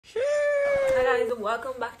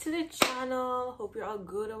welcome back to the channel. Hope you're all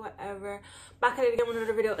good or whatever. Back at it again with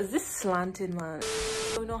another video. Is this slanted, man?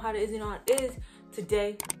 I don't know how it is, you know how it is.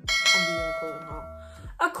 Today I'm doing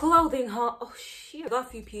a clothing haul. Oh shit, I got a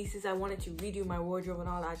few pieces. I wanted to redo my wardrobe and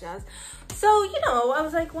all that jazz, so you know, I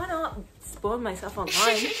was like, why not spoil myself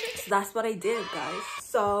online? So that's what I did, guys.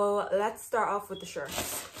 So let's start off with the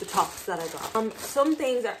shirts, the tops that I got. Some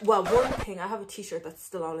things that, well, one thing, I have a t-shirt that's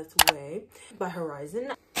still on its way by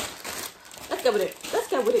Horizon. Let's get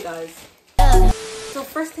with it, guys. So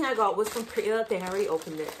first thing I got was from Prettylittlething. I already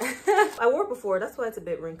opened it. I wore it before, that's why it's a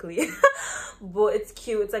bit wrinkly. But it's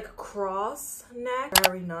cute. It's like a cross neck.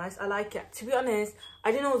 Very nice. I like it. To be honest,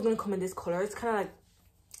 I didn't know it was gonna come in this color. It's kind of like,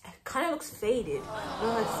 it kind of looks faded. I don't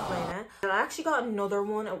know how to explain it. And I actually got another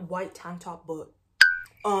one, a white tank top, but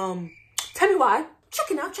tell me why.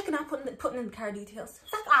 Checking out, putting in the car details.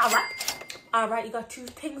 Like, all right, you got two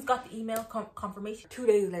things. Got the email confirmation 2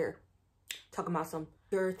 days later, talking about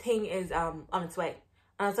your thing is on its way.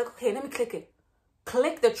 And I was like, okay, let me click it.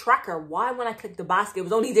 Click the tracker. Why when I clicked the basket, it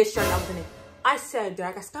was only this shirt that was in it? I said, did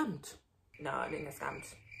I get scammed? No, I didn't get scammed.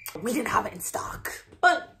 We didn't have it in stock.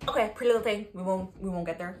 But okay, Prettylittlething. We won't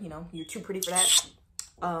get there. You know, you're too pretty for that.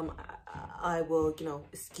 I will, you know,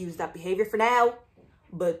 excuse that behavior for now.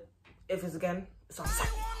 But if it's again, it's on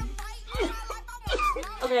site.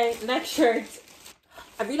 Okay, next shirt.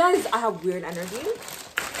 I realized I have weird energy.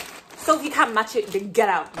 So if you can't match it, then get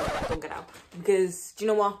out. No, don't get out. Because, do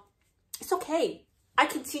you know what? It's okay. I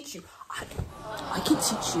can teach you. I can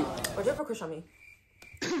teach you. Why'd you have a crush on me?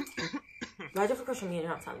 Why'd you have a crush on me and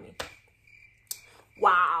you're not telling me?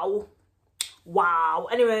 Wow. Wow.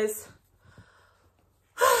 Anyways.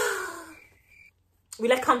 We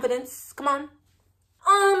like confidence. Come on.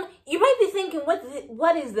 You might be thinking,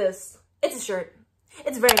 what is this? It's a shirt.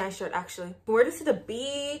 It's a very nice shirt, actually. We're just to the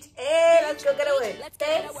beach. Hey, let's go get away.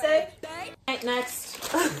 Right, next.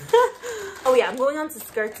 Oh yeah, I'm going on to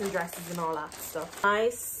skirts and dresses and all that stuff.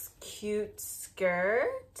 Nice, cute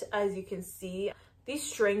skirt. As you can see, these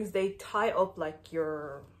strings, they tie up like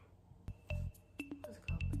your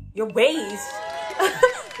waist.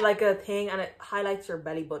 Like a thing, and it highlights your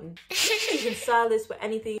belly button. You can style this with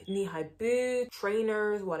anything. Knee-high boots,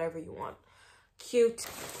 trainers, whatever you want. Cute.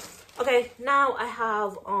 Okay, now I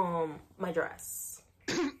have my dress.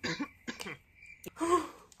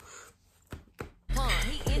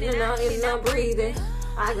 He's not breathing.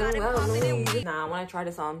 I got it. Nah, when I try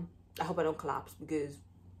this on, I hope I don't collapse because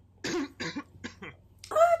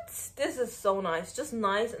what? This is so nice. Just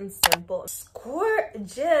nice and simple.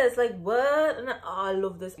 Gorgeous. Like what? And I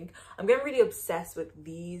love this. I'm getting really obsessed with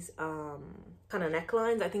these kind of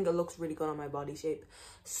necklines. I think it looks really good on my body shape.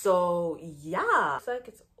 So yeah, looks like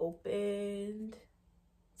it's opened.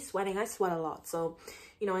 Sweating. I sweat a lot, so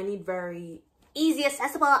you know I need very easy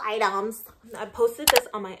accessible items. I posted this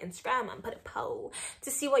on my Instagram and put a poll to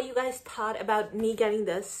see what you guys thought about me getting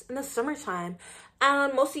this in the summertime,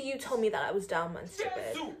 and most of you told me that I was dumb and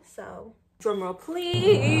stupid. So drum roll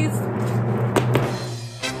please.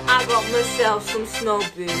 I got myself some snow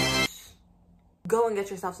boots. Go and get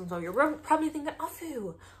yourself some snow. You're probably thinking,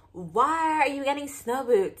 Afu, why are you getting snow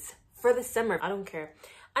boots for the summer? I don't care.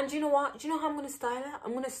 And do you know what? Do you know how I'm gonna style it?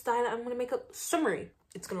 I'm gonna make it summery.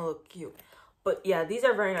 It's gonna look cute. But yeah, these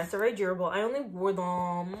are very nice. They're very durable. I only wore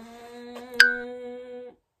them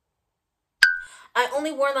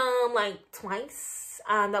like twice,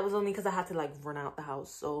 and that was only because I had to like run out the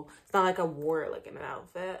house. So it's not like I wore it like in an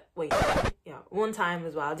outfit. Wait, yeah, one time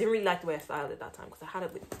as well. I didn't really like the way I styled it that time because I had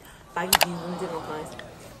it with baggy jeans and it didn't look nice.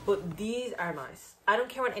 But these are nice. I don't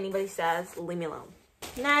care what anybody says. Leave me alone.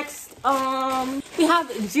 Next, we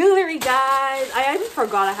have jewelry, guys. I even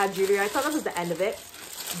forgot I had jewelry. I thought that was the end of it.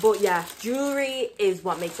 But yeah, jewelry is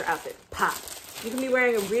what makes your outfit pop. You can be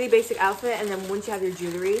wearing a really basic outfit, and then once you have your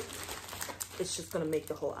jewelry, it's just gonna make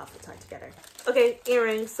the whole outfit tie together. Okay,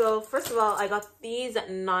 earrings. So first of all, I got these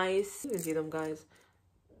nice, you can see them, guys.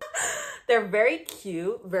 They're very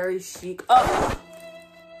cute, very chic. Oh,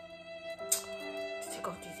 let's take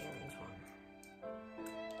off these earrings one.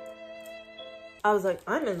 I was like,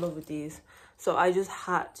 I'm in love with these, so I just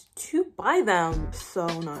had to buy them. So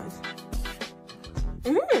nice.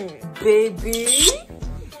 Baby,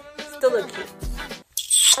 still look cute.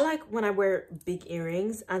 I like when I wear big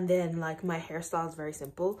earrings and then like my hairstyle is very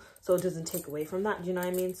simple, so it doesn't take away from that. Do you know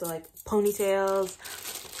what I mean? So like ponytails,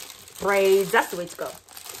 braids, that's the way to go.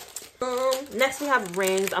 Next we have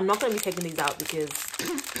rings. I'm not gonna be taking these out because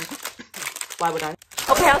why would I?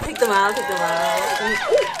 Okay, I'll take them out.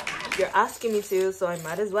 You're asking me to, so I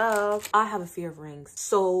might as well. I have a fear of rings,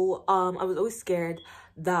 so I was always scared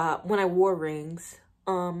that when I wore rings,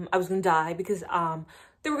 I was gonna die because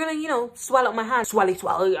they were gonna, you know, swell up my hand. Swelly,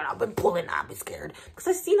 you know, I've been pulling, I've been scared. Because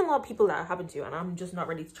I've seen a lot of people that happen to, and I'm just not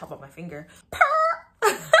ready to chop up my finger.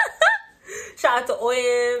 Shout out to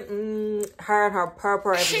Oyen, her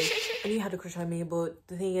purr, everything. I knew you had a crush on me, but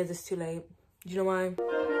the thing is, it's too late. Do you know why?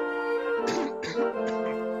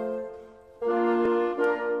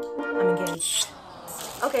 I'm engaged.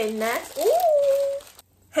 Okay, next. Ooh,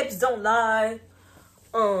 hips don't lie.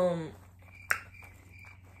 What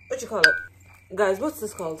you call it? Guys, what's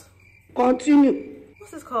this called? Continue.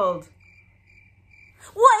 What's this called?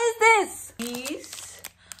 What is this? These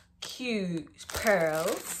cute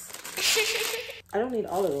pearls. I don't need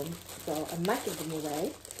all of them, so I might give them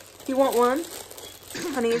away. If you want one,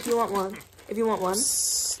 honey, if you want one, you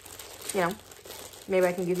know, maybe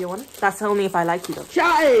I can give you one. That's only if I like you though.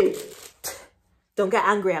 Shy. Don't get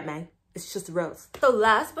angry at me. It's just a rose. So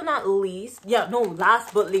last but not least,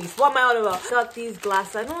 last but least, what am I on about? Got these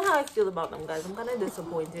glasses. I don't know how I feel about them, guys. I'm kind of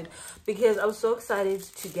disappointed because I was so excited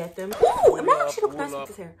to get them. Ooh, it might actually look nice with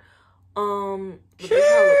this hair. But this is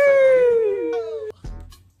how it looks like.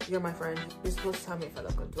 You're my friend. You're supposed to tell me if I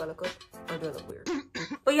look good. Do I look good or do I look weird?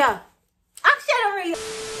 But yeah, action.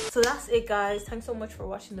 So that's it, guys. Thanks so much for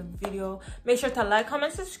watching the video. Make sure to like,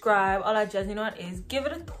 comment, subscribe, all that jazz, you know what it is. Give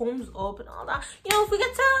it a thumbs up and all that. You know, if we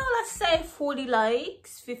get to, let's say 40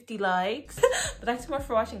 likes, 50 likes. But thanks so much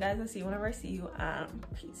for watching, guys. I'll see you whenever I see you, and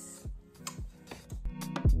peace.